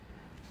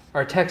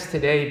Our text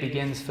today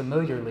begins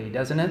familiarly,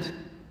 doesn't it?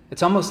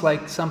 It's almost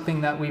like something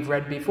that we've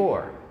read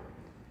before.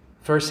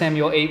 1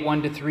 Samuel 8,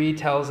 1-3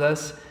 tells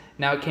us,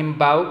 "Now it came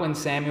about when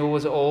Samuel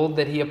was old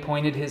that he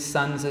appointed his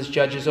sons as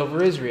judges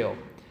over Israel."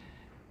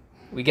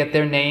 We get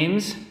their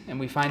names, and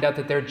we find out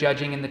that they're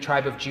judging in the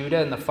tribe of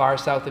Judah in the far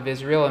south of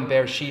Israel in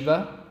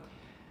Beersheba.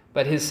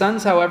 But his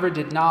sons, however,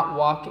 did not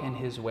walk in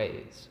his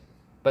ways,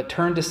 but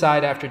turned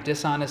aside after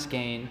dishonest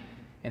gain,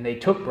 and they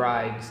took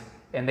bribes,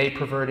 and they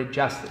perverted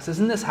justice.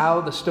 Isn't this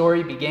how the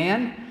story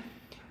began?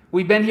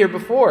 We've been here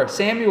before.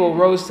 Samuel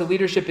rose to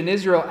leadership in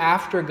Israel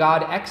after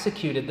God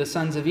executed the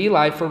sons of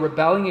Eli for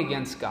rebelling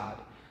against God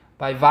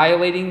by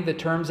violating the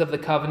terms of the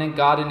covenant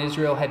God and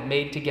Israel had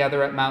made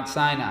together at Mount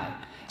Sinai.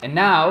 And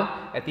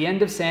now, at the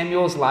end of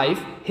Samuel's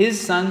life,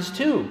 his sons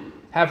too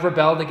have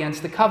rebelled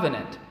against the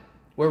covenant.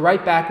 We're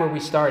right back where we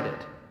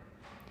started.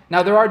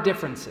 Now, there are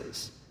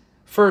differences.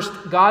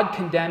 First, God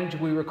condemned,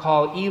 we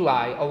recall,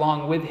 Eli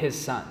along with his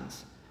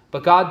sons.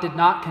 But God did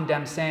not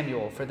condemn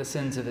Samuel for the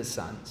sins of his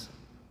sons.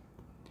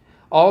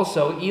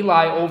 Also,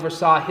 Eli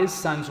oversaw his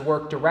sons'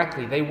 work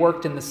directly. They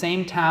worked in the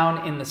same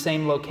town, in the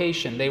same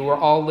location. They were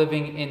all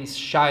living in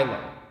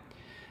Shiloh.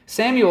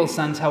 Samuel's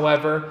sons,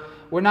 however,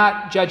 were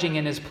not judging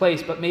in his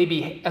place, but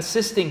maybe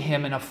assisting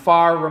him in a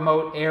far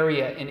remote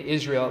area in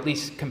Israel, at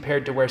least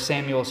compared to where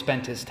Samuel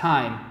spent his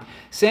time.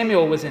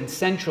 Samuel was in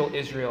central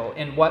Israel,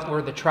 in what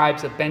were the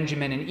tribes of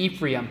Benjamin and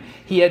Ephraim.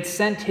 He had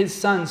sent his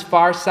sons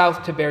far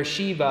south to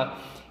Beersheba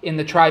in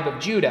the tribe of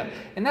Judah.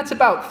 And that's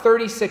about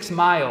 36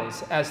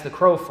 miles as the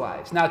crow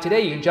flies. Now,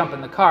 today you can jump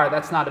in the car.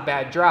 That's not a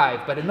bad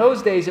drive. But in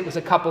those days, it was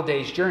a couple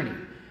days' journey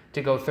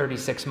to go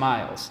 36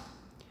 miles.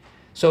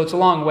 So it's a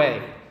long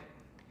way.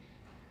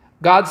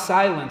 God's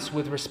silence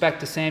with respect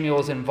to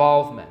Samuel's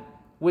involvement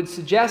would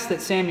suggest that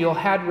Samuel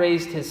had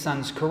raised his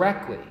sons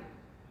correctly,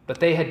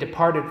 but they had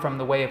departed from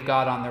the way of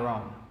God on their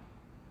own.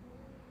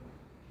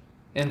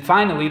 And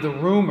finally, the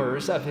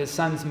rumors of his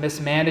sons'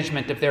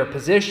 mismanagement of their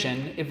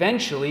position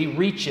eventually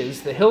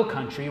reaches the hill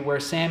country where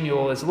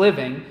Samuel is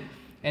living,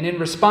 and in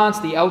response,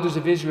 the elders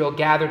of Israel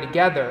gather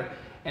together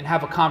and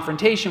have a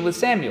confrontation with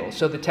Samuel.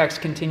 So the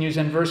text continues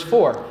in verse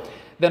 4.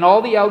 "Then all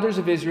the elders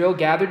of Israel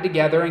gathered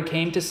together and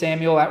came to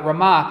Samuel at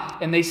Ramah,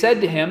 and they said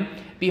to him,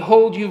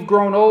 'Behold, you've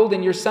grown old,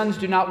 and your sons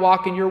do not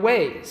walk in your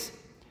ways.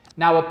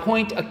 Now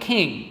appoint a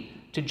king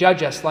to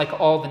judge us like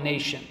all the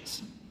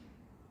nations.'"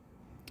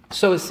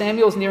 So as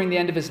Samuel's nearing the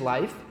end of his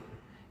life,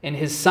 and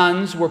his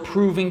sons were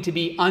proving to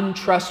be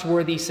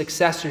untrustworthy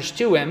successors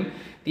to him,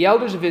 the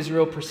elders of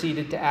Israel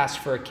proceeded to ask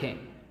for a king.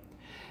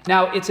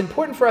 Now, it's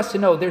important for us to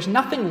know there's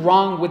nothing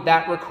wrong with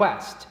that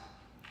request.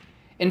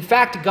 In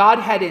fact, God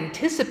had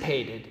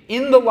anticipated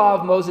in the law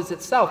of Moses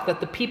itself that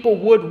the people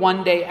would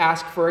one day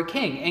ask for a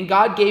king, and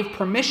God gave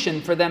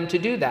permission for them to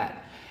do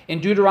that.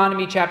 In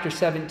Deuteronomy chapter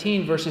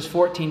 17, verses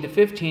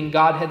 14-15,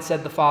 God had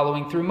said the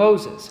following through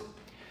Moses.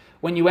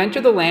 "When you enter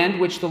the land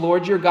which the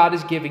Lord your God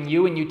is giving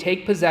you, and you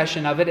take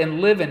possession of it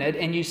and live in it,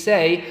 and you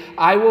say,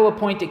 'I will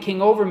appoint a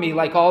king over me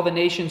like all the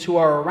nations who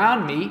are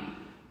around me,'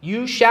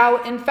 you shall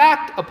in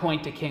fact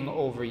appoint a king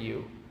over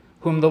you,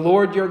 whom the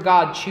Lord your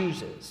God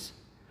chooses.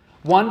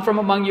 One from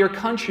among your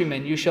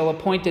countrymen you shall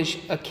appoint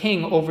a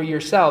king over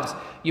yourselves.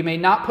 You may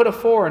not put a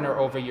foreigner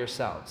over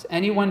yourselves,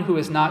 anyone who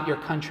is not your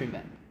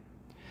countryman."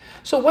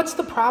 So what's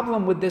the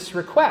problem with this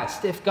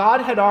request? If God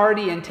had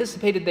already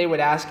anticipated they would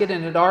ask it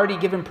and had already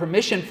given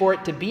permission for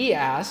it to be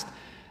asked,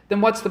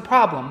 then what's the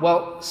problem?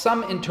 Well,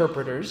 some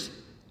interpreters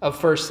of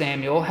 1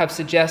 Samuel have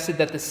suggested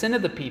that the sin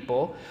of the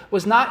people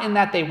was not in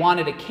that they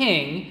wanted a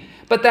king,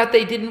 but that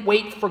they didn't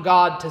wait for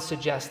God to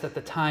suggest that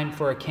the time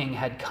for a king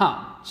had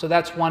come. So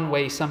that's one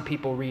way some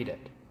people read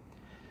it.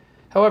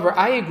 However,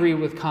 I agree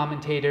with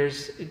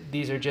commentators.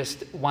 These are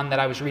just one that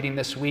I was reading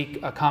this week,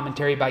 a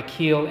commentary by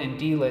Keel and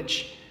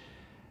Delitzsch,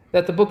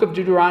 that the book of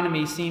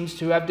Deuteronomy seems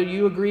to have, do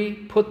you agree,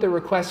 put the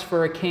request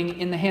for a king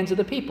in the hands of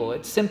the people.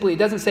 It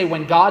doesn't say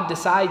when God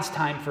decides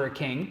time for a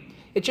king.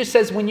 It just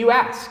says when you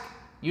ask,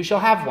 you shall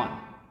have one,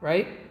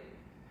 right?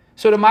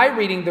 So to my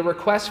reading, the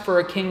request for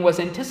a king was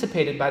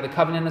anticipated by the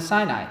covenant of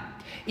Sinai.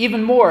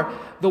 Even more,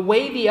 the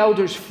way the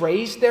elders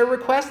phrased their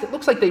request, it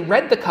looks like they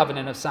read the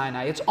covenant of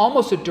Sinai. It's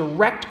almost a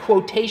direct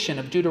quotation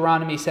of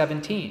Deuteronomy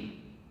 17.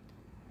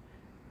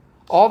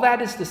 All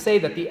that is to say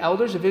that the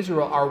elders of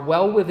Israel are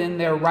well within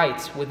their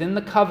rights, within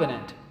the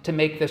covenant, to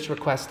make this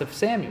request of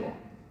Samuel.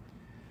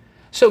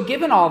 So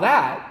given all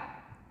that,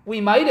 we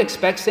might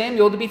expect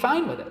Samuel to be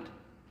fine with it.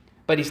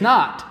 But he's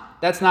not.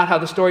 That's not how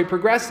the story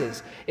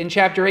progresses. In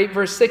chapter 8,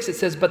 verse 6, it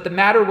says, "But the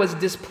matter was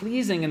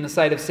displeasing in the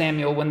sight of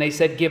Samuel when they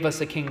said, 'Give us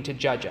a king to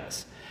judge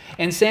us.'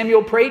 And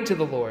Samuel prayed to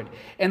the Lord.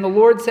 And the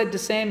Lord said to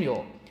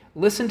Samuel,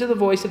 'Listen to the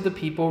voice of the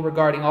people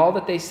regarding all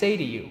that they say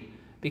to you,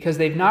 because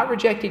they've not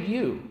rejected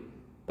you,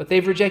 but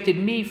they've rejected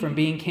me from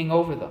being king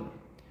over them.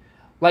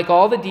 Like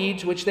all the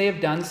deeds which they have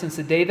done since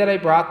the day that I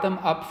brought them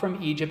up from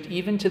Egypt,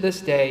 even to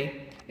this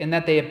day, in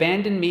that they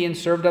abandoned me and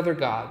served other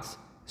gods,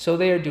 so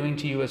they are doing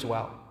to you as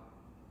well.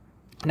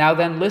 Now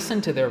then, listen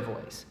to their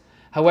voice.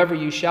 However,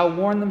 you shall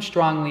warn them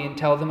strongly and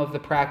tell them of the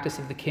practice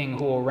of the king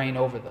who will reign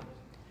over them.'"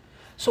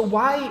 So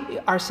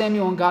why are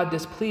Samuel and God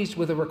displeased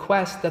with a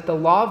request that the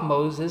law of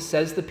Moses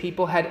says the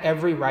people had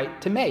every right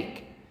to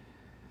make?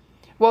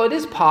 Well, it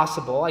is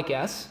possible, I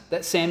guess,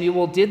 that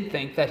Samuel did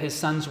think that his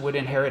sons would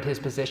inherit his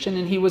position,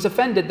 and he was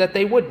offended that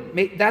they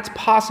wouldn't. That's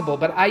possible,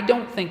 but I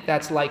don't think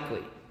that's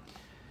likely.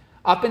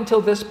 Up until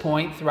this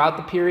point, throughout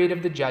the period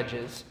of the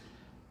Judges,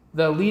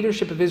 the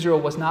leadership of Israel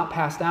was not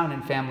passed down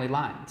in family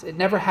lines. It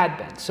never had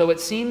been. So it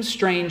seems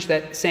strange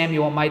that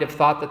Samuel might have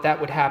thought that that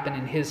would happen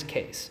in his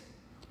case.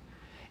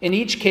 In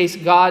each case,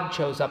 God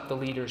chose up the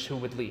leaders who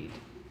would lead.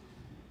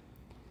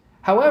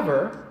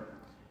 However,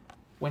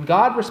 when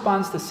God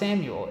responds to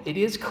Samuel, it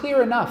is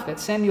clear enough that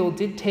Samuel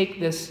did take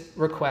this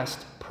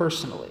request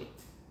personally.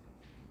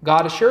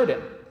 God assured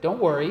him, "Don't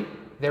worry,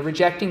 they're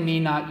rejecting me,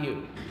 not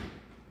you."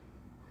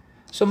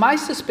 So my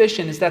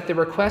suspicion is that the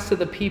request of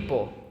the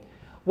people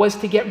was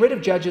to get rid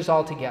of judges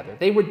altogether.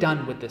 They were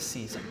done with this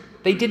season.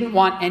 They didn't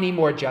want any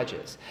more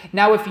judges.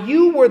 Now, if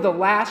you were the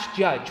last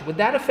judge, would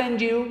that offend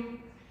you?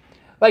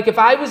 Like if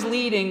I was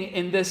leading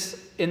in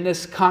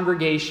this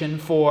congregation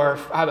for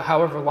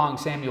however long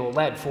Samuel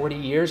led, 40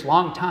 years,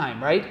 long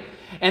time, right?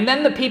 And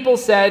then the people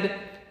said,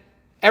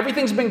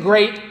 everything's been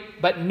great,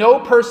 but no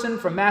person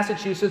from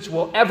Massachusetts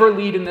will ever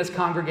lead in this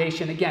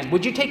congregation again.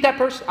 Would you take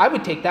that I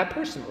would take that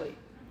personally.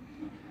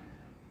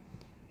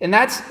 And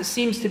that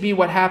seems to be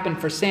what happened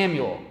for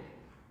Samuel.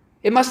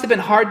 It must have been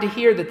hard to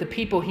hear that the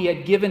people he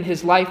had given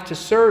his life to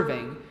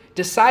serving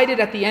decided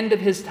at the end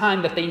of his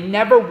time that they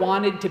never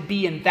wanted to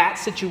be in that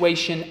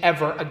situation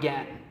ever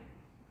again.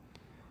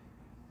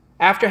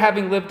 After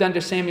having lived under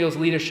Samuel's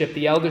leadership,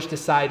 the elders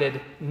decided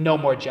no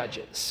more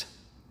judges.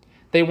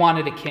 They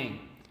wanted a king.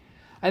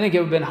 I think it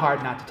would have been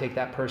hard not to take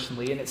that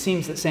personally, and it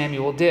seems that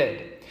Samuel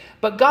did.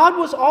 But God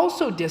was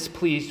also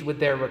displeased with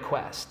their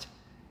request.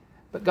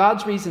 But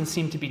God's reasons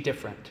seem to be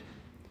different.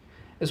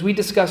 As we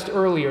discussed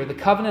earlier, the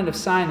covenant of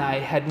Sinai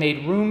had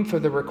made room for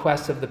the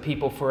request of the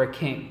people for a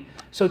king.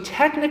 So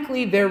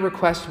technically their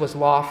request was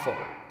lawful.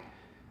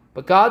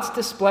 But God's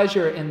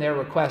displeasure in their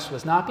request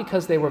was not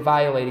because they were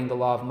violating the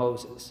law of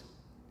Moses.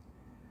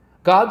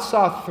 God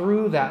saw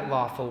through that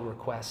lawful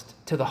request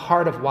to the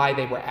heart of why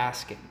they were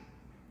asking.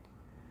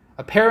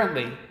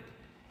 Apparently,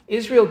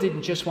 Israel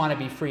didn't just want to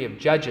be free of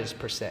judges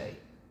per se,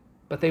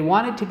 but they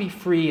wanted to be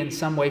free in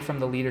some way from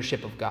the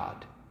leadership of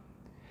God.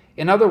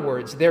 In other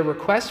words, their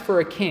request for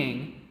a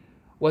king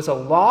was a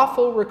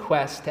lawful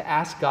request to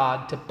ask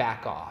God to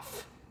back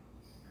off.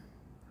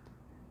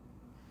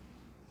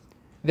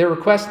 Their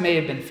request may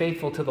have been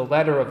faithful to the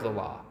letter of the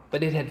law,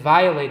 but it had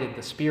violated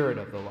the spirit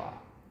of the law.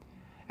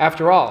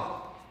 After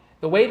all,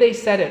 the way they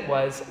said it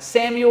was,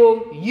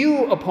 "Samuel,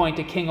 you appoint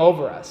a king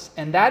over us."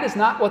 And that is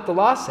not what the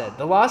law said.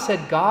 The law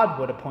said God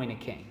would appoint a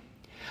king.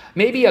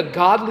 Maybe a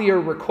godlier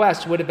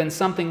request would have been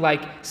something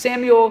like,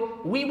 "Samuel,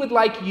 we would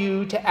like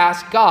you to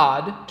ask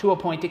God to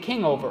appoint a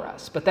king over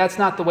us." But that's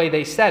not the way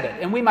they said it.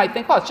 And we might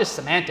think, well, it's just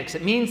semantics.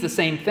 It means the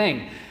same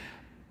thing.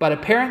 But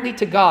apparently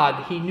to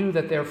God, he knew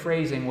that their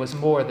phrasing was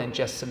more than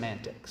just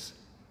semantics.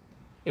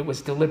 It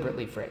was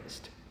deliberately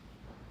phrased.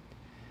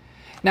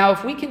 Now,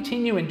 if we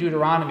continue in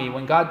Deuteronomy,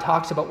 when God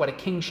talks about what a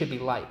king should be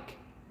like,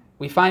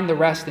 we find the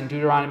rest in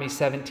Deuteronomy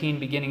 17,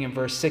 beginning in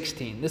verse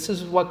 16. This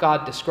is what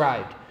God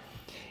described.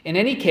 "In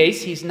any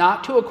case, he's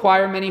not to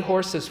acquire many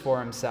horses for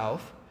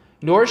himself,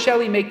 nor shall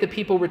he make the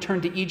people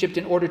return to Egypt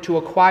in order to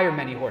acquire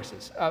many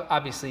horses."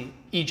 Obviously,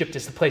 Egypt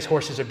is the place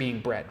horses are being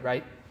bred,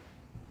 right?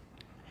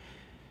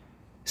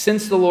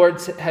 "Since the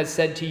Lord has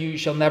said to you, you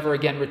shall never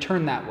again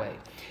return that way.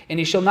 And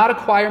he shall not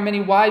acquire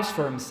many wives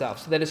for himself,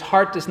 so that his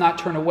heart does not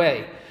turn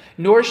away.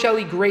 Nor shall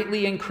he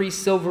greatly increase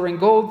silver and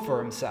gold for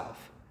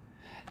himself.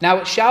 Now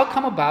it shall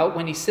come about,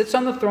 when he sits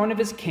on the throne of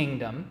his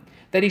kingdom,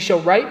 that he shall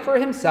write for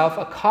himself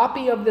a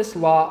copy of this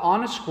law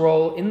on a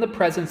scroll in the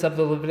presence of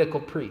the Levitical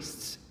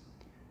priests.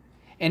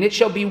 And it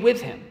shall be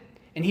with him,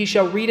 and he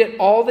shall read it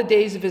all the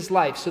days of his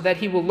life, so that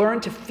he will learn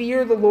to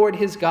fear the Lord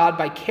his God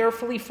by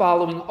carefully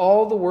following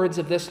all the words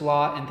of this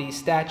law and these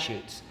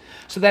statutes,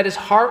 so that his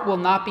heart will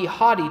not be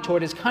haughty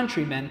toward his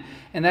countrymen,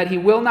 and that he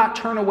will not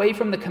turn away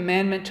from the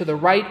commandment to the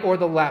right or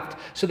the left,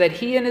 so that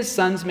he and his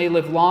sons may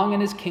live long in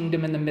his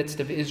kingdom in the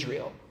midst of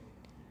Israel."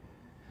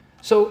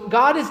 So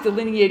God is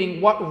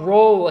delineating what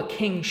role a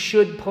king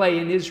should play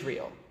in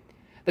Israel.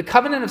 The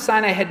covenant of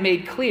Sinai had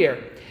made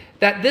clear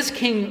that this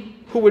king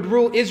who would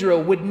rule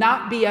Israel would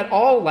not be at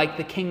all like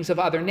the kings of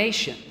other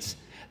nations.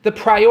 The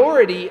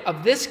priority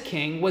of this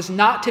king was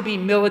not to be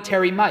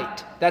military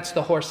might. That's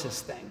the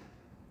horses thing.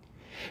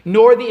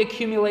 Nor the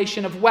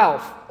accumulation of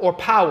wealth or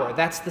power.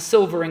 That's the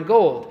silver and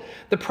gold.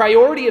 The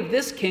priority of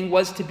this king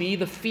was to be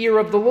the fear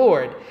of the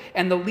Lord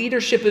and the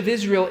leadership of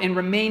Israel in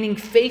remaining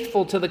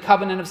faithful to the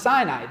covenant of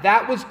Sinai.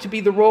 That was to be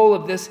the role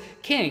of this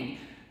king.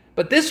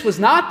 But this was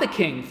not the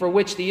king for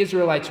which the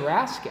Israelites were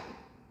asking.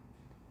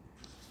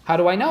 How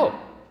do I know?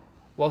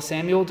 Well,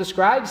 Samuel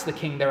describes the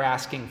king they're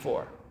asking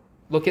for.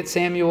 Look at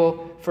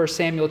 1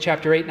 Samuel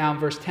chapter 8 now in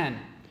verse 10.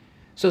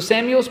 "So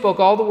Samuel spoke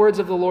all the words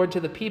of the Lord to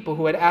the people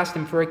who had asked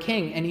him for a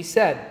king, and he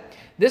said,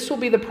 'This will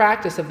be the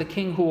practice of the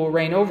king who will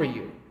reign over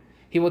you.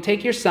 He will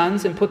take your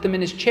sons and put them in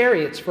his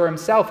chariots for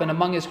himself and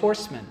among his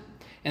horsemen,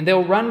 and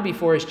they'll run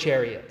before his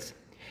chariots.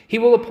 He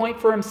will appoint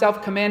for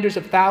himself commanders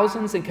of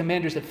thousands and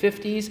commanders of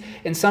 50s,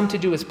 and some to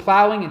do his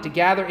plowing and to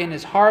gather in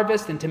his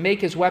harvest and to make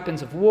his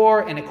weapons of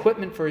war and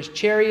equipment for his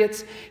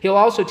chariots. He'll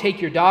also take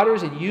your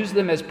daughters and use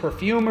them as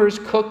perfumers,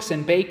 cooks,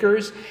 and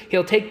bakers.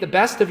 He'll take the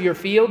best of your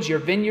fields, your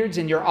vineyards,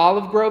 and your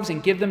olive groves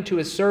and give them to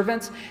his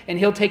servants. And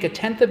he'll take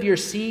 1/10 of your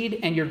seed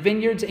and your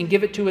vineyards and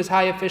give it to his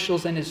high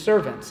officials and his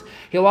servants.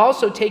 He'll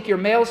also take your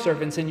male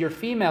servants and your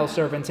female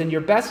servants and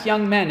your best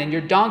young men and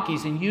your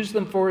donkeys and use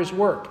them for his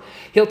work.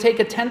 He'll take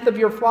 1/10 of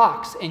your flocks,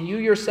 and you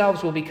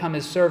yourselves will become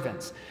his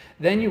servants.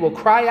 Then you will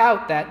cry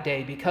out that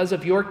day because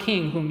of your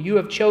king whom you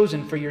have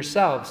chosen for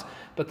yourselves,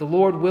 but the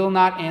Lord will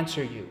not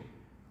answer you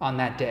on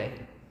that day.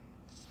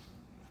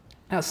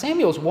 Now,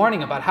 Samuel's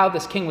warning about how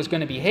this king was going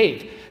to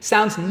behave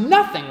sounds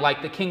nothing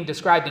like the king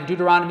described in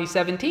Deuteronomy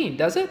 17,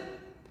 does it?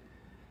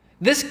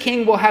 This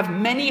king will have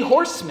many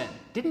horsemen.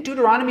 Didn't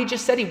Deuteronomy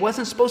just say he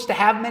wasn't supposed to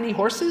have many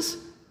horses?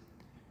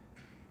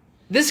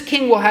 This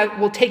king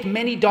will take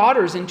many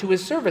daughters into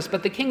his service,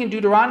 but the king in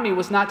Deuteronomy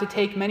was not to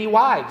take many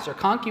wives or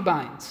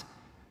concubines.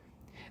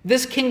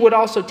 This king would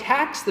also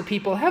tax the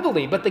people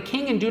heavily, but the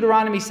king in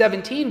Deuteronomy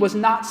 17 was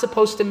not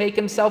supposed to make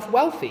himself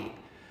wealthy.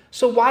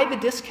 So why the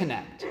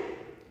disconnect?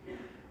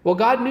 Well,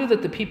 God knew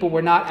that the people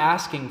were not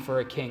asking for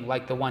a king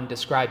like the one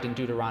described in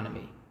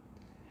Deuteronomy.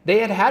 They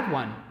had had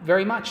one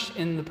very much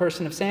in the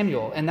person of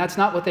Samuel, and that's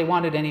not what they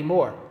wanted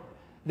anymore.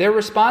 Their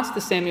response to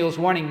Samuel's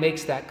warning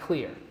makes that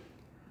clear.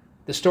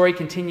 The story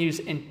continues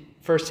in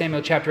 1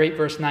 Samuel chapter 8,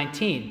 verse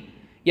 19.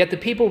 Yet the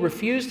people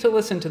refused to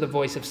listen to the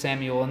voice of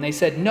Samuel, and they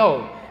said,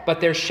 "No,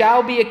 but there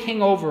shall be a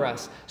king over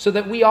us, so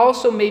that we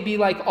also may be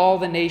like all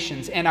the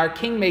nations, and our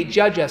king may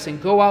judge us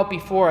and go out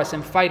before us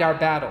and fight our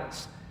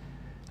battles."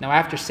 Now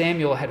after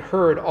Samuel had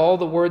heard all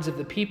the words of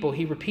the people,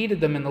 he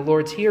repeated them in the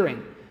Lord's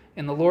hearing.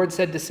 And the Lord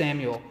said to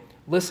Samuel,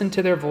 "Listen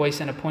to their voice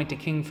and appoint a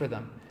king for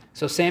them."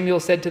 So Samuel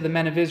said to the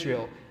men of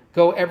Israel,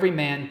 "Go every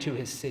man to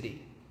his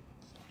city."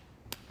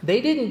 They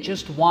didn't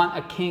just want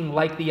a king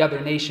like the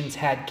other nations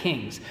had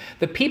kings.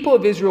 The people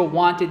of Israel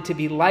wanted to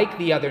be like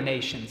the other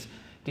nations.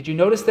 Did you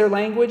notice their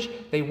language?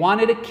 They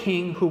wanted a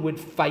king who would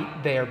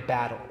fight their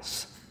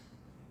battles.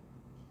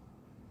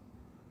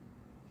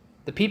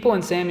 The people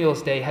in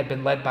Samuel's day had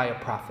been led by a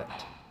prophet.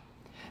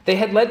 They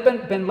had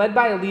been led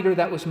by a leader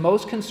that was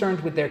most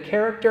concerned with their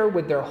character,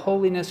 with their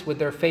holiness, with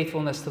their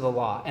faithfulness to the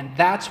law. And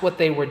that's what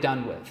they were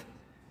done with.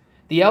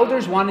 The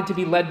elders wanted to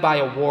be led by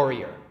a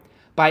warrior,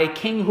 by a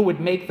king who would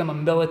make them a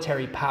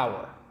military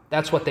power.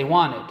 That's what they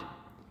wanted.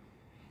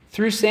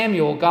 Through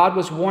Samuel, God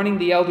was warning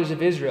the elders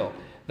of Israel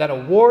that a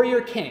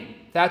warrior king,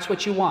 that's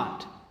what you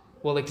want,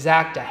 will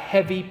exact a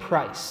heavy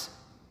price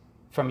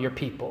from your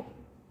people.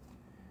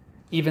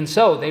 Even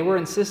so, they were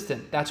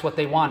insistent. That's what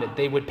they wanted.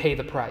 They would pay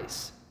the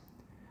price.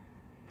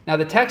 Now,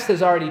 the text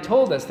has already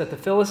told us that the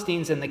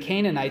Philistines and the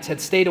Canaanites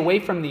had stayed away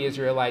from the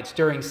Israelites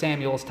during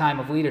Samuel's time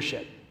of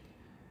leadership.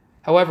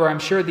 However, I'm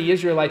sure the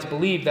Israelites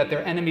believed that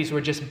their enemies were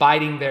just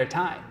biding their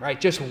time,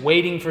 right? Just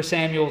waiting for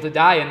Samuel to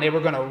die, and they were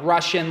going to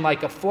rush in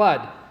like a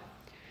flood.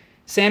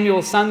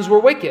 Samuel's sons were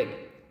wicked.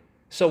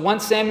 So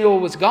once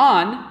Samuel was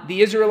gone,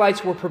 the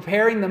Israelites were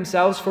preparing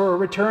themselves for a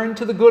return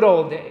to the good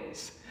old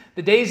days.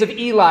 The days of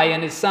Eli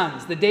and his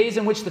sons, the days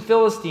in which the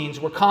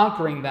Philistines were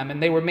conquering them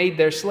and they were made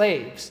their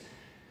slaves.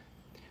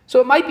 So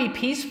it might be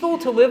peaceful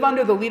to live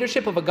under the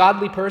leadership of a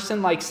godly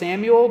person like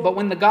Samuel, but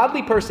when the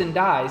godly person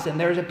dies and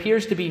there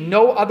appears to be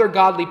no other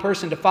godly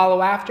person to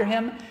follow after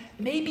him,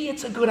 maybe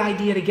it's a good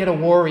idea to get a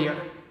warrior.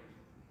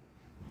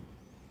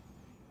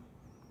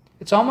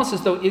 It's almost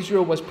as though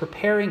Israel was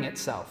preparing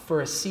itself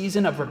for a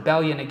season of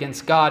rebellion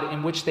against God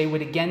in which they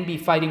would again be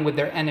fighting with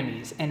their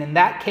enemies. And in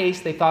that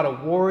case, they thought a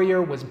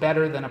warrior was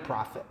better than a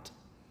prophet.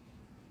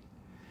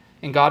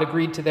 And God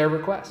agreed to their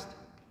request.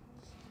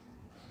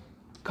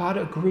 God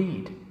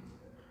agreed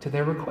to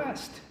their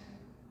request.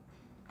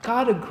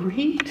 God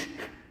agreed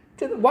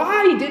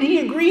why did he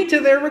agree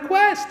to their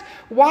request?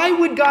 Why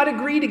would God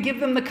agree to give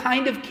them the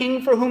kind of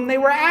king for whom they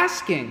were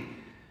asking?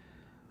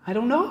 I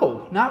don't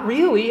know. Not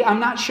really. I'm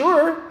not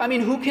sure. I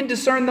mean, who can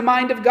discern the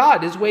mind of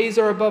God? His ways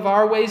are above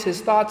our ways. His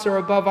thoughts are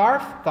above our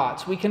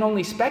thoughts. We can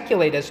only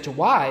speculate as to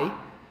why.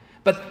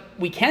 But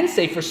we can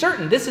say for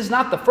certain this is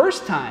not the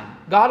first time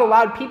God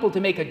allowed people to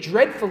make a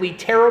dreadfully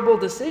terrible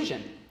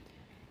decision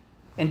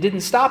and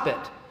didn't stop it.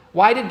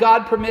 Why did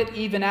God permit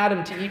Eve and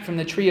Adam to eat from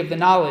the tree of the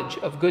knowledge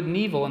of good and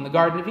evil in the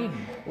Garden of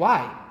Eden?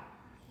 Why?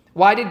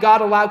 Why did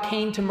God allow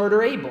Cain to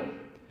murder Abel?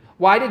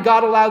 Why did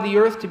God allow the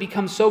earth to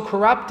become so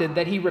corrupted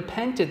that he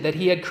repented that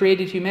he had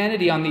created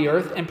humanity on the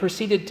earth and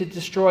proceeded to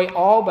destroy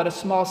all but a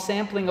small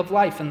sampling of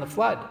life in the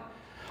flood?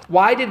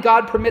 Why did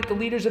God permit the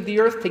leaders of the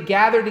earth to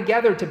gather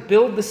together to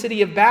build the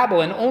city of Babel,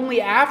 and only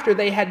after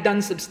they had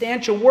done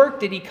substantial work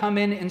did he come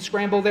in and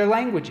scramble their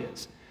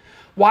languages?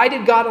 Why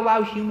did God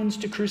allow humans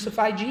to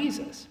crucify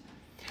Jesus?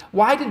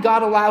 Why did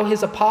God allow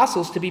his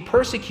apostles to be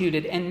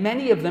persecuted and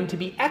many of them to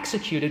be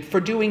executed for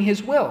doing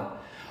his will?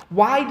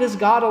 Why does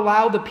God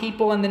allow the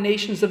people and the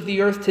nations of the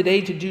earth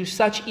today to do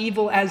such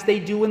evil as they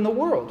do in the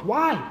world?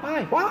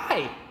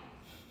 Why?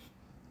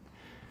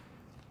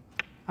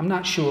 I'm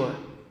not sure.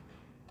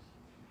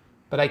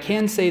 But I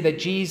can say that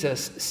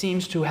Jesus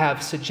seems to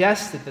have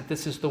suggested that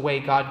this is the way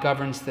God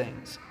governs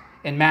things.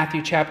 In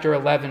Matthew chapter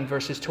 11,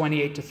 verses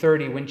 28 to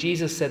 30, when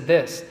Jesus said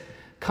this,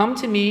 "Come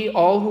to me,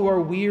 all who are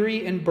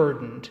weary and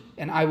burdened,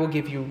 and I will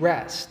give you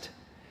rest.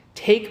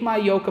 Take my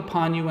yoke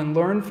upon you and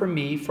learn from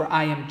me, for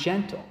I am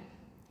gentle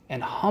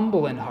and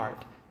humble in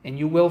heart, and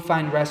you will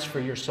find rest for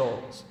your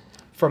souls.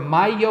 For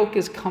my yoke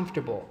is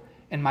comfortable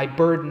and my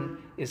burden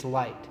is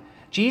light."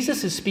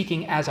 Jesus is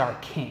speaking as our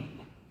king.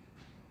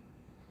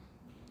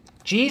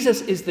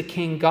 Jesus is the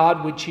king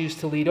God would choose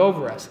to lead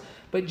over us.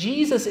 But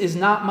Jesus is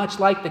not much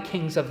like the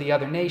kings of the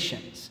other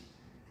nations.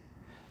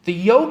 The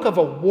yoke of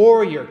a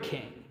warrior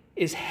king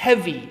is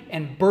heavy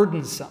and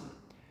burdensome.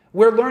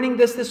 We're learning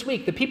this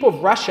week. The people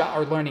of Russia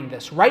are learning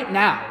this right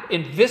now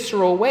in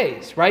visceral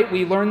ways, right?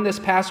 We learned this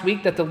past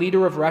week that the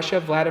leader of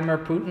Russia, Vladimir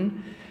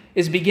Putin,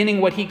 is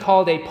beginning what he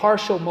called a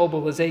partial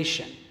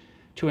mobilization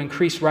to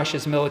increase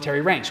Russia's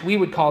military ranks. We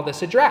would call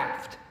this a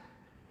draft.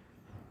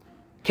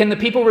 Can the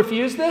people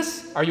refuse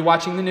this? Are you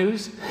watching the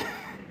news?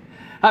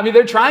 I mean,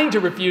 they're trying to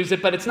refuse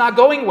it, but it's not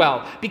going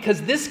well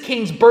because this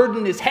king's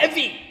burden is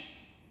heavy,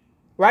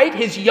 right?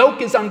 His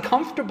yoke is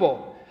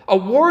uncomfortable. A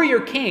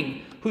warrior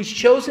king who's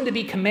chosen to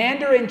be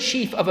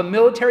commander-in-chief of a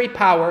military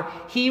power,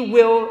 he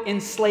will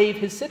enslave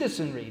his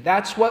citizenry.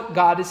 That's what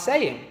God is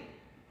saying.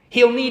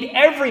 He'll need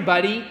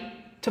everybody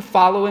to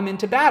follow him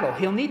into battle.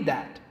 He'll need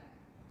that.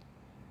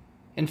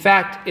 In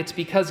fact, it's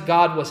because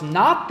God was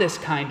not this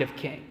kind of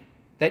king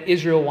that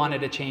Israel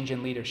wanted a change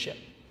in leadership.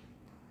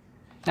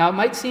 Now, it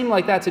might seem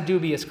like that's a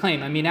dubious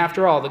claim. I mean,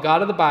 after all, the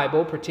God of the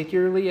Bible,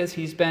 particularly as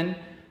he's been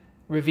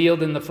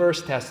revealed in the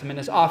First Testament,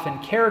 is often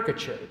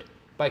caricatured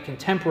by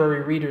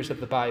contemporary readers of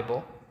the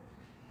Bible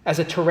as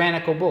a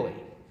tyrannical bully.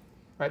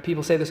 Right?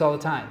 People say this all the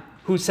time.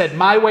 Who said,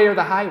 "My way or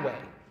the highway?"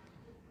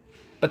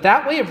 But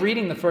that way of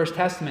reading the First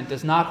Testament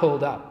does not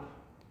hold up.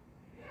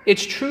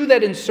 It's true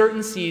that in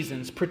certain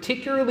seasons,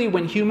 particularly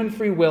when human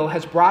free will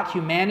has brought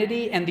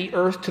humanity and the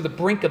earth to the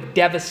brink of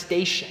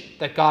devastation,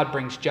 that God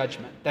brings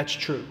judgment. That's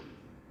true.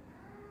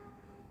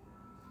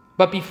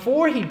 But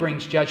before he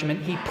brings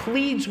judgment, he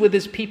pleads with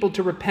his people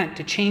to repent,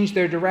 to change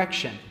their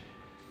direction.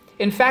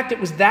 In fact, it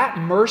was that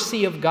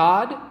mercy of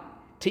God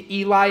to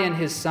Eli and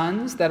his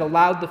sons that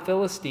allowed the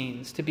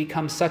Philistines to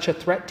become such a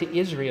threat to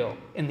Israel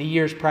in the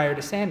years prior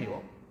to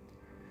Samuel.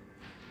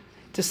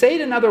 To say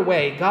it another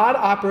way, God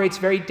operates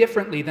very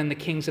differently than the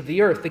kings of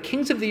the earth. The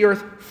kings of the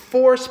earth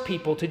force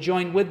people to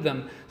join with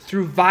them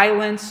through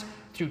violence,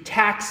 through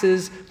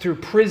taxes, through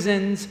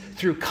prisons,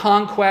 through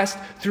conquest,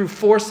 through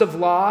force of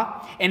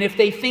law. And if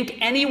they think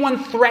anyone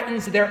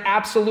threatens their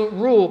absolute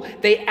rule,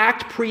 they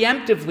act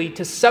preemptively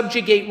to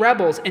subjugate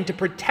rebels and to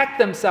protect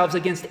themselves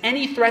against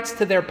any threats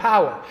to their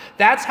power.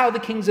 That's how the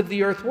kings of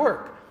the earth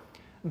work.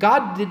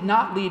 God did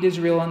not lead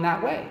Israel in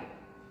that way.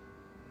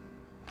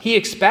 He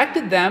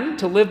expected them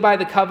to live by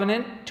the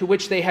covenant to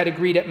which they had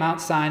agreed at Mount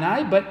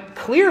Sinai, but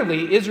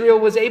clearly Israel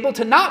was able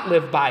to not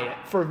live by it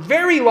for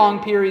very long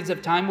periods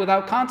of time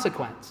without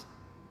consequence.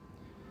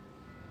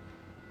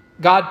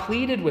 God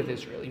pleaded with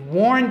Israel. He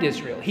warned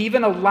Israel. He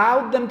even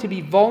allowed them to be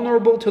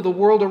vulnerable to the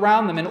world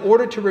around them in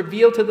order to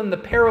reveal to them the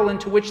peril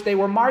into which they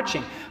were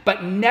marching.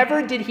 But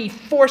never did he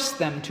force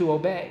them to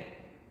obey.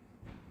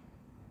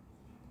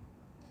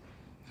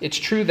 It's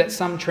true that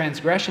some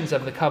transgressions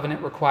of the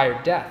covenant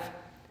required death.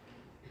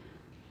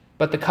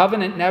 But the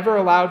covenant never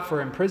allowed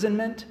for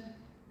imprisonment.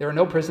 There were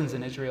no prisons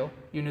in Israel.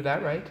 You knew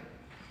that, right?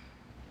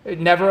 It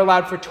never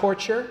allowed for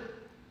torture,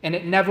 and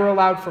it never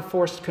allowed for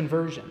forced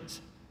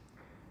conversions.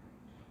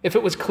 If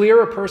it was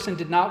clear a person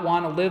did not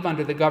want to live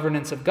under the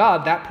governance of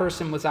God, that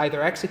person was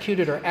either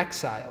executed or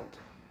exiled.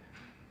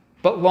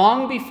 But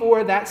long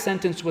before that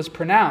sentence was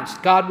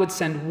pronounced, God would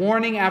send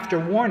warning after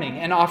warning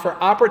and offer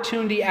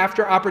opportunity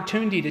after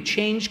opportunity to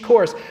change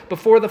course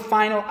before the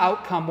final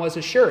outcome was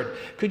assured.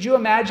 Could you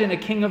imagine a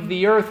king of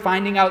the earth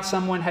finding out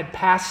someone had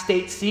passed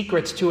state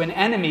secrets to an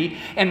enemy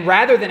and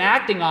rather than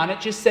acting on it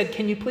just said,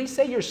 "Can you please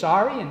say you're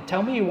sorry and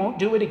tell me you won't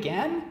do it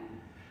again?"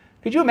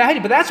 Could you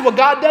imagine? But that's what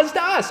God does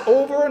to us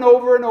over and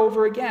over and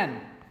over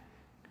again.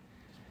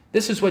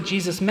 This is what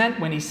Jesus meant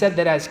when he said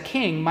that as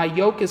king, my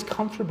yoke is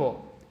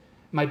comfortable.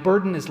 My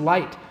burden is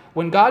light.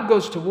 When God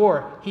goes to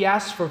war, he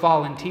asks for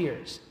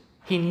volunteers.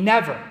 He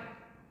never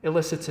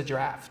elicits a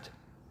draft.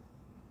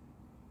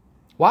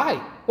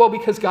 Why? Well,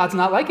 because God's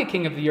not like a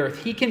king of the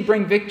earth. He can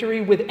bring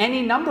victory with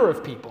any number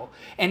of people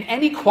and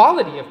any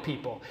quality of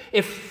people.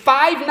 If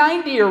 5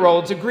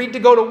 90-year-olds agreed to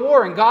go to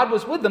war and God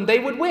was with them, they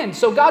would win.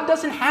 So God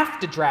doesn't have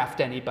to draft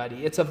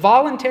anybody. It's a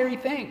voluntary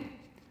thing.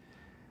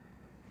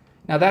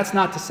 Now, that's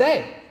not to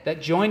say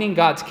that joining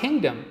God's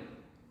kingdom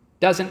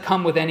doesn't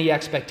come with any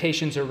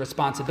expectations or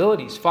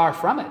responsibilities. Far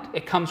from it.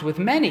 It comes with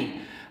many.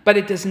 But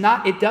it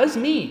does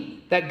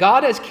mean that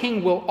God as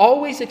king will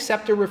always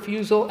accept a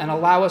refusal and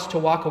allow us to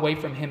walk away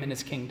from him and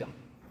his kingdom.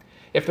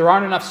 If there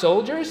aren't enough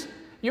soldiers,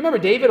 You remember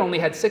David only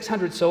had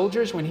 600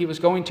 soldiers when he was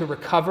going to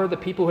recover the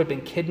people who had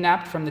been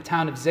kidnapped from the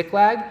town of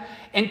Ziklag,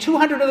 and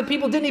 200 of the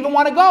people didn't even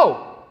want to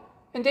go.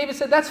 And David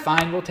said, that's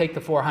fine, we'll take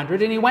the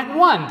 400, and he went and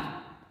won.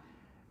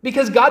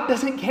 Because God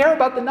doesn't care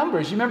about the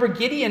numbers. You remember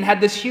Gideon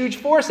had this huge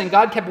force, and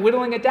God kept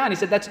whittling it down. He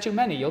said, that's too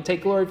many, you'll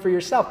take glory for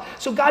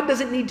yourself. So God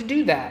doesn't need to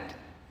do that.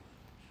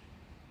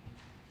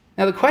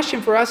 Now the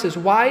question for us is,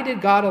 why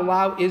did God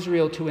allow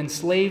Israel to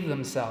enslave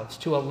themselves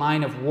to a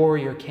line of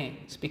warrior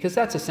kings? Because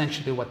that's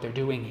essentially what they're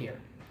doing here.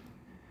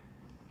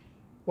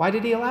 Why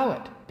did he allow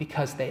it?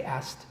 Because they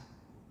asked.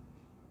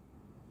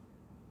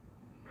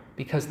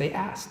 Because they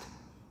asked.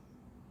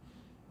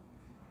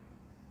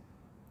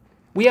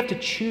 We have to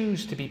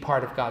choose to be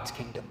part of God's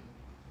kingdom.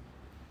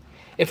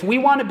 If we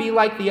want to be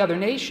like the other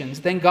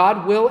nations, then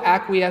God will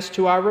acquiesce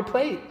to our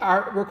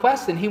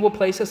request, and he will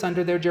place us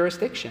under their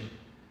jurisdiction.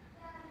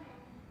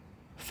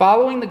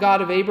 Following the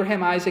God of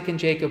Abraham, Isaac, and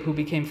Jacob, who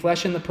became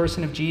flesh in the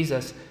person of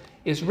Jesus,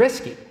 is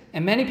risky,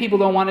 and many people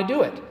don't want to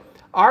do it.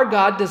 Our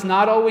God does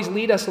not always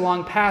lead us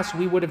along paths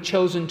we would have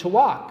chosen to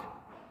walk.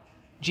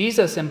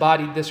 Jesus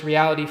embodied this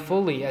reality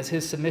fully as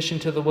his submission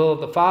to the will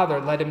of the Father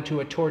led him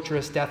to a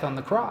torturous death on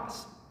the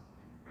cross.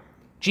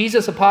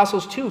 Jesus'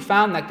 apostles, too,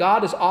 found that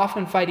God is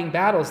often fighting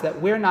battles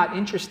that we're not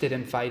interested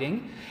in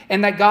fighting,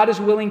 and that God is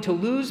willing to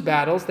lose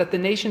battles that the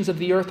nations of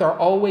the earth are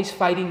always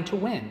fighting to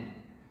win.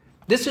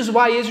 This is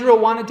why Israel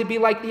wanted to be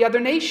like the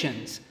other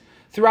nations.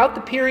 Throughout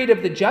the period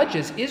of the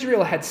Judges,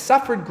 Israel had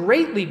suffered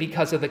greatly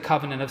because of the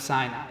covenant of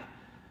Sinai.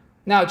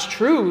 Now, it's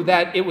true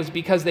that it was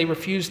because they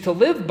refused to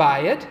live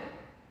by it,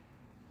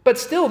 but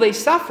still they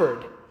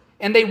suffered,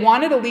 and they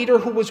wanted a leader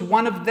who was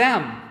one of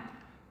them,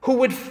 who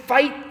would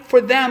fight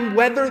for them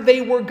whether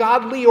they were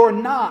godly or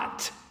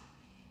not,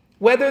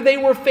 whether they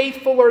were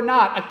faithful or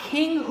not. A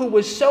king who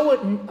was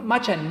so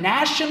much a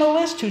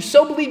nationalist, who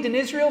so believed in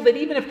Israel that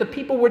even if the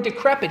people were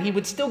decrepit, he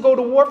would still go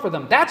to war for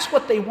them. That's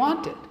what they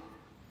wanted.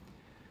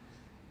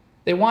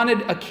 They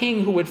wanted a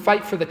king who would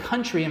fight for the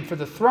country and for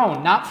the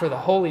throne, not for the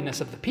holiness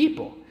of the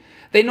people.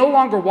 They no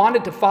longer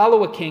wanted to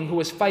follow a king who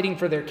was fighting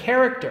for their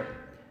character.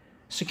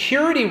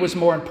 Security was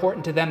more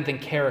important to them than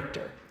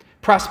character.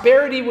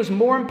 Prosperity was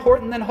more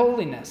important than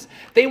holiness.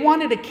 They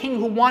wanted a king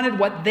who wanted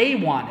what they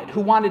wanted,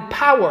 who wanted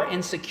power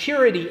and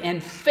security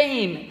and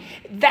fame.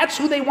 That's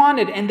who they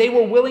wanted, and they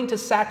were willing to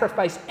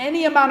sacrifice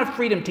any amount of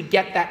freedom to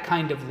get that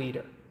kind of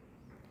leader.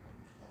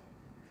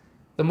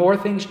 The more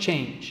things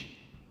change,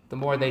 the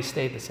more they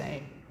stay the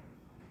same.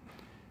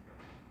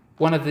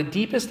 One of the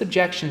deepest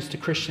objections to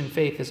Christian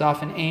faith is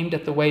often aimed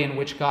at the way in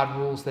which God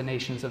rules the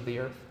nations of the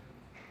earth.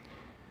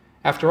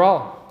 After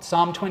all,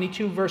 Psalm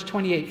 22, verse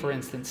 28, for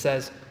instance,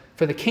 says,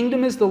 "For the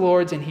kingdom is the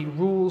Lord's, and he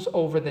rules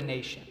over the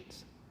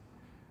nations."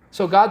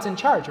 So God's in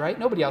charge, right?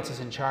 Nobody else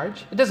is in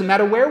charge. It doesn't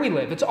matter where we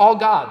live. It's all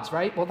God's,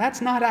 right? Well, that's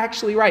not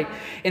actually right.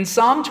 In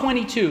Psalm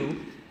 22,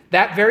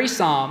 that very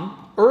psalm,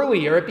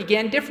 earlier, it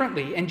began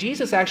differently, and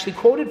Jesus actually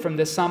quoted from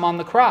this psalm on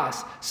the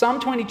cross. Psalm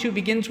 22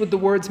 begins with the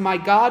words, my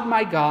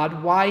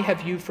God, why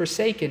have you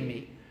forsaken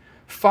me?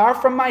 Far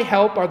from my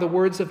help are the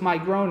words of my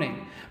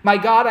groaning. My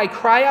God, I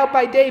cry out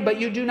by day, but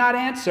you do not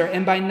answer,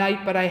 and by night,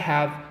 but I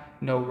have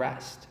no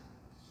rest."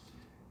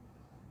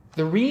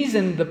 The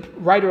reason the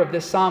writer of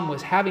this psalm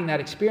was having that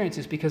experience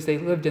is because they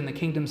lived in the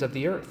kingdoms of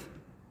the earth.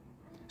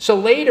 So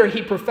later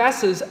he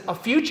professes a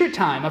future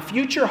time, a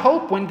future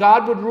hope when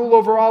God would rule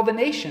over all the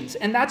nations.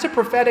 And that's a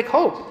prophetic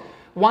hope,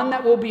 one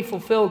that will be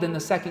fulfilled in the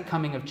second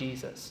coming of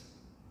Jesus.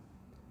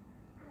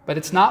 But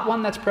it's not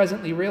one that's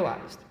presently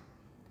realized.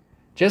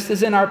 Just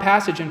as in our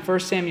passage in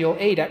 1 Samuel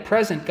 8, at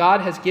present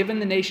God has given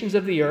the nations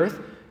of the earth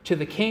to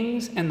the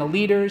kings and the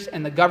leaders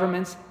and the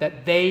governments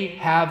that they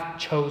have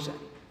chosen.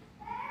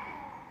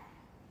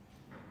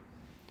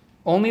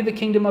 Only the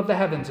kingdom of the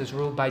heavens is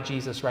ruled by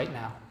Jesus right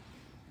now.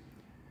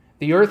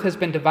 The earth has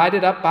been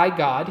divided up by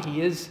God.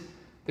 He is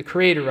the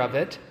creator of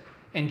it.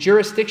 And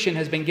jurisdiction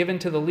has been given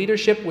to the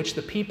leadership which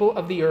the people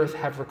of the earth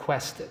have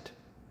requested.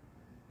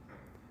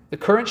 The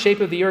current shape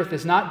of the earth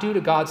is not due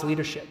to God's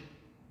leadership.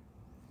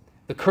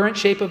 The current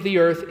shape of the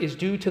earth is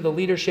due to the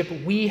leadership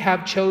we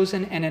have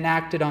chosen and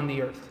enacted on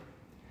the earth.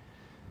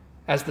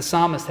 As the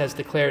psalmist has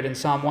declared in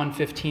Psalm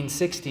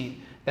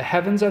 115:16, "The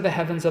heavens are the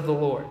heavens of the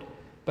Lord,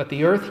 but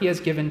the earth he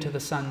has given to the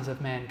sons of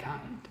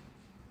mankind."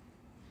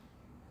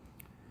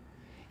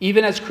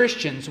 Even as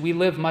Christians, we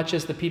live much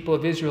as the people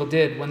of Israel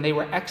did when they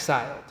were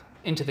exiled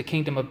into the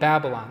kingdom of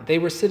Babylon. They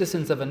were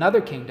citizens of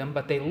another kingdom,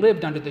 but they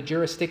lived under the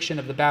jurisdiction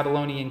of the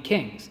Babylonian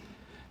kings.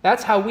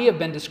 That's how we have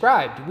been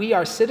described. We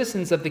are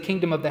citizens of the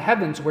kingdom of the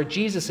heavens where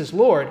Jesus is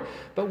Lord,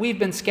 but we've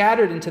been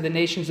scattered into the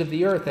nations of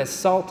the earth as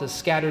salt is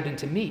scattered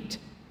into meat.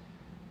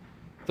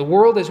 The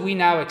world as we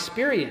now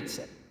experience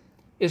it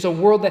is a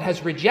world that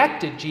has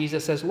rejected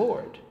Jesus as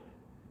Lord.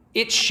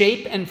 Its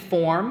shape and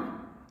form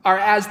are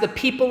as the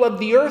people of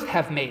the earth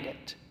have made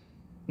it,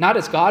 not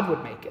as God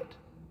would make it.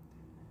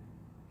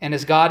 And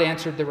as God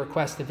answered the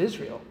request of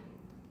Israel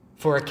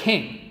for a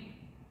king,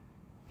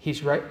 he's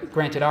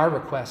granted our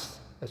request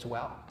as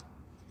well.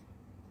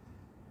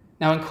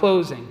 Now, in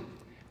closing,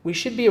 we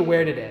should be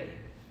aware today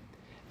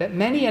that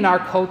many in our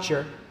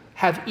culture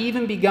have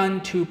even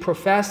begun to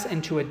profess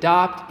and to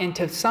adopt, and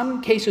to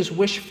some cases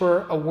wish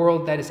for a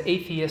world that is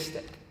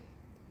atheistic.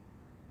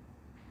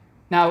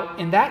 Now,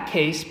 in that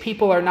case,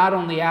 people are not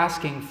only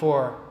asking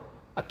for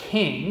a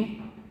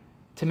king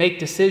to make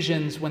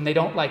decisions when they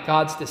don't like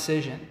God's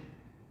decision,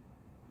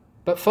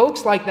 but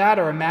folks like that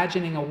are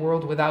imagining a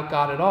world without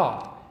God at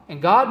all.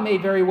 And God may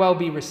very well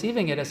be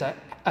receiving it as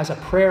a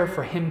prayer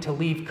for him to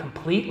leave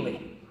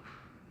completely.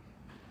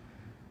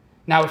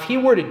 Now, if he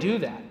were to do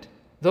that,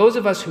 those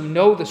of us who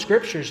know the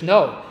scriptures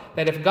know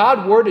that if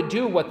God were to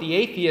do what the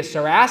atheists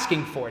are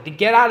asking for, to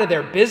get out of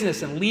their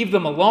business and leave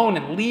them alone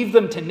and leave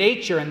them to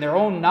nature and their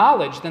own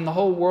knowledge, then the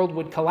whole world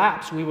would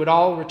collapse. We would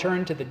all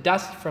return to the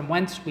dust from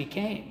whence we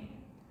came.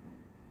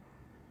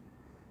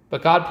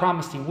 But God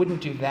promised he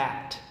wouldn't do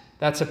that.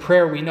 That's a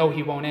prayer we know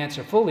he won't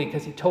answer fully,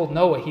 because he told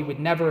Noah he would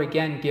never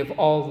again give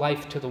all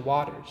life to the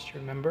waters.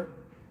 Remember?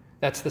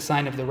 That's the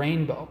sign of the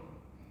rainbow.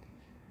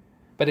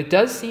 But it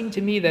does seem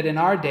to me that in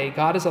our day,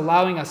 God is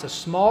allowing us a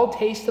small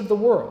taste of the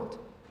world,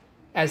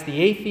 as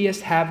the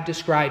atheists have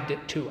described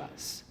it to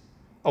us.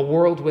 A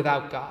world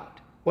without God.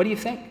 What do you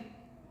think?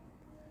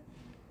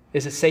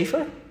 Is it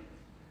safer?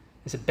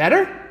 Is it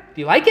better?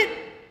 Do you like it?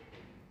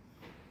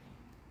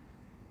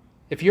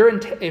 If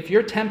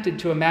you're tempted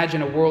to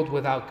imagine a world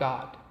without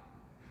God,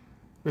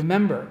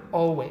 remember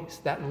always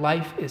that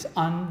life is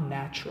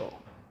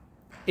unnatural.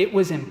 It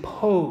was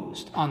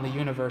imposed on the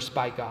universe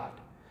by God.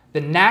 The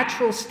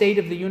natural state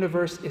of the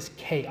universe is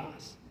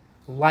chaos,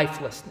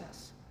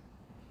 lifelessness.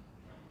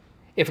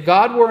 If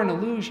God were an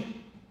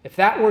illusion, if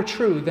that were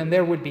true, then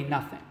there would be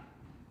nothing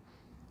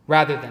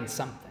rather than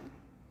something.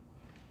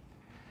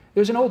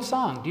 There's an old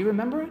song. Do you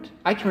remember it?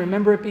 I can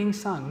remember it being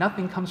sung.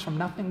 Nothing comes from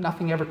nothing.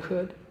 Nothing ever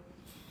could.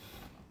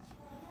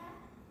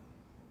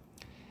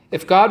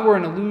 If God were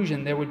an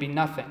illusion, there would be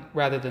nothing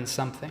rather than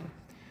something.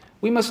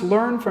 We must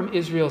learn from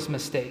Israel's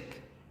mistake.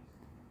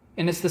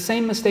 And it's the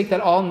same mistake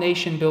that all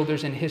nation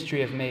builders in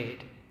history have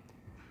made.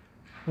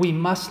 We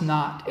must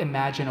not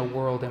imagine a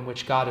world in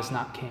which God is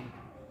not king.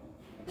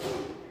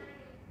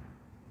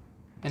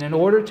 And in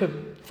order to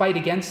fight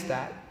against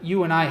that,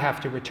 you and I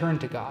have to return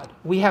to God.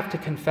 We have to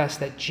confess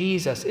that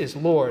Jesus is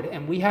Lord,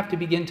 and we have to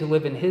begin to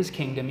live in his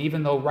kingdom,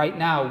 even though right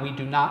now we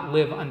do not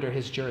live under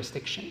his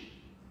jurisdiction.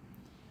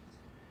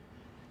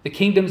 The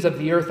kingdoms of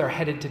the earth are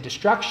headed to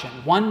destruction.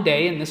 One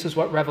day, and this is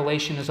what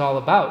Revelation is all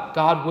about,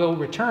 God will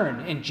return,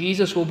 and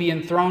Jesus will be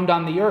enthroned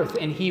on the earth,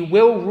 and he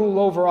will rule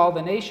over all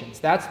the nations.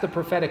 That's the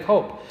prophetic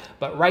hope.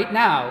 But right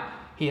now,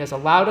 he has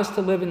allowed us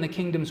to live in the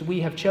kingdoms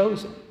we have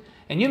chosen.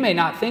 And you may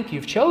not think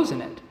you've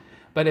chosen it,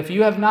 but if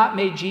you have not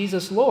made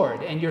Jesus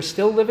Lord, and you're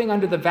still living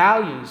under the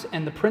values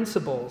and the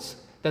principles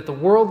that the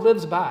world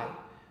lives by,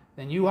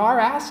 then you are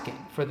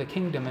asking for the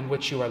kingdom in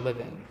which you are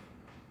living.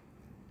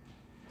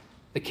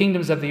 The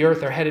kingdoms of the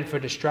earth are headed for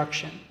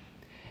destruction.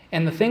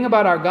 And the thing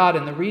about our God,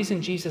 and the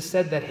reason Jesus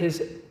said that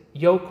his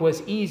yoke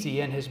was easy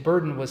and his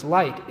burden was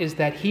light, is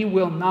that he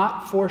will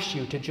not force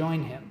you to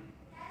join him.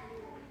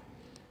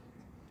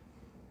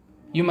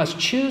 You must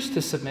choose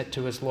to submit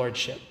to his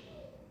lordship.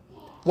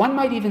 One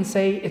might even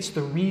say it's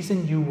the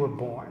reason you were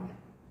born,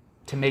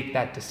 to make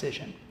that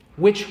decision.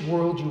 Which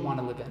world you want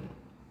to live in.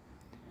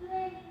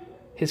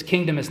 His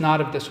kingdom is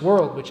not of this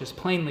world, which is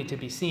plainly to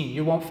be seen.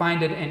 You won't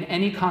find it in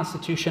any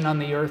constitution on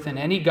the earth, in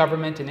any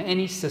government, in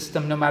any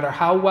system, no matter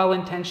how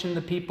well-intentioned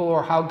the people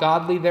or how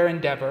godly their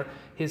endeavor.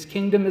 His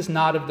kingdom is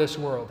not of this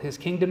world. His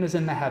kingdom is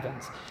in the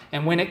heavens.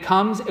 And when it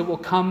comes, it will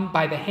come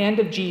by the hand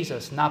of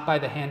Jesus, not by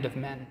the hand of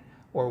men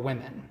or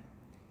women.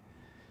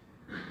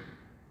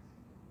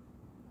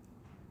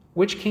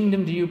 Which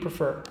kingdom do you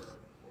prefer?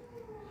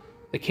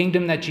 The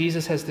kingdom that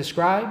Jesus has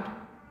described,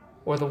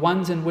 or the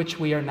ones in which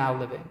we are now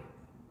living?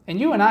 And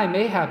you and I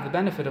may have the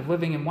benefit of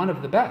living in one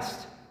of the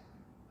best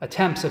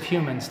attempts of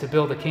humans to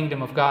build a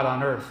kingdom of God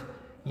on earth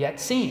yet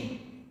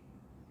seen.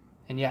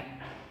 And yet,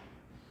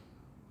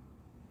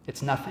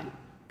 it's nothing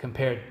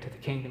compared to the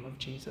kingdom of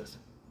Jesus.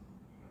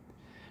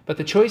 But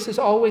the choice is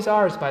always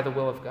ours by the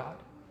will of God,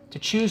 to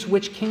choose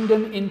which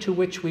kingdom into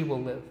which we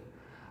will live.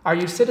 Are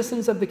you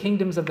citizens of the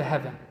kingdoms of the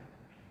heaven?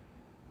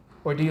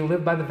 Or do you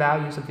live by the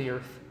values of the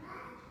earth?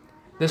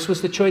 This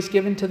was the choice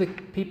given to the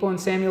people in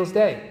Samuel's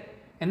day.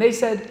 And they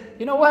said,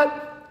 you know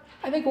what?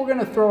 I think we're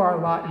going to throw our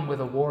lot in with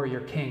a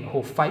warrior king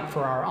who'll fight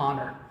for our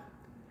honor.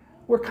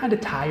 We're kind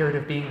of tired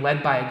of being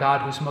led by a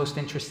God who's most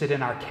interested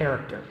in our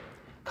character.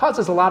 It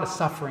causes a lot of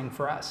suffering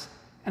for us,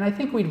 and I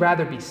think we'd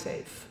rather be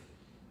safe.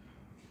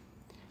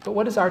 But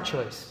what is our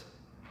choice?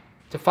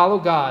 To follow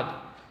God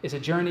is a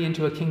journey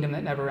into a kingdom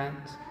that never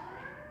ends.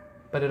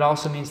 But it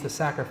also means the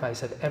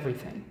sacrifice of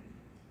everything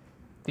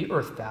the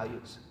earth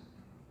values.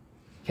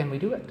 Can we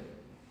do it?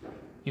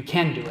 You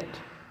can do it.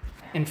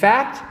 In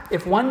fact,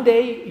 if one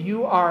day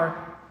you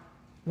are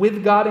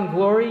with God in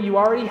glory, you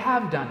already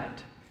have done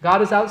it.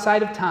 God is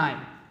outside of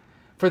time.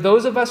 For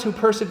those of us who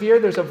persevere,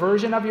 there's a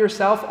version of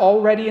yourself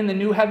already in the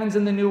new heavens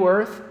and the new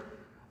earth,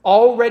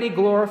 already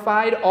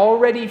glorified,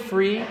 already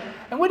free.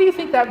 And what do you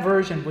think that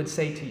version would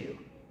say to you?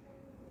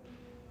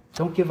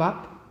 Don't give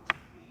up.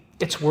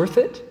 It's worth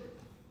it.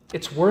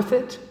 It's worth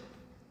it.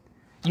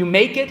 You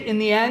make it in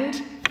the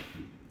end.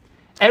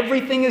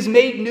 Everything is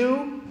made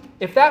new.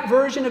 If that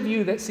version of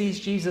you that sees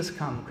Jesus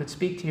come could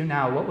speak to you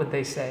now, what would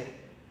they say?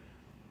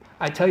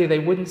 I tell you, they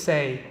wouldn't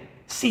say,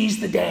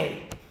 seize the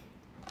day,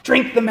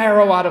 drink the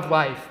marrow out of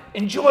life,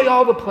 enjoy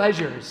all the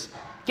pleasures,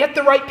 get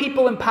the right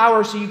people in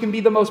power so you can be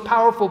the most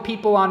powerful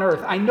people on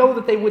earth. I know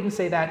that they wouldn't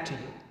say that to you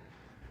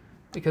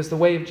because the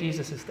way of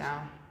Jesus is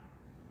down.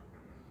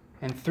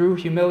 And through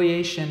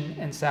humiliation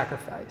and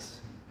sacrifice,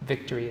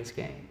 victory is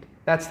gained.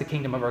 That's the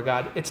kingdom of our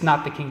God. It's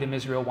not the kingdom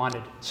Israel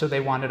wanted. So they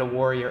wanted a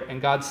warrior.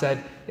 And God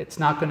said, it's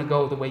not going to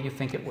go the way you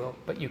think it will,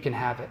 but you can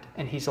have it.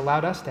 And he's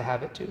allowed us to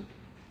have it too.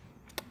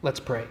 Let's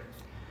pray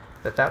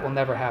that will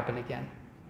never happen again.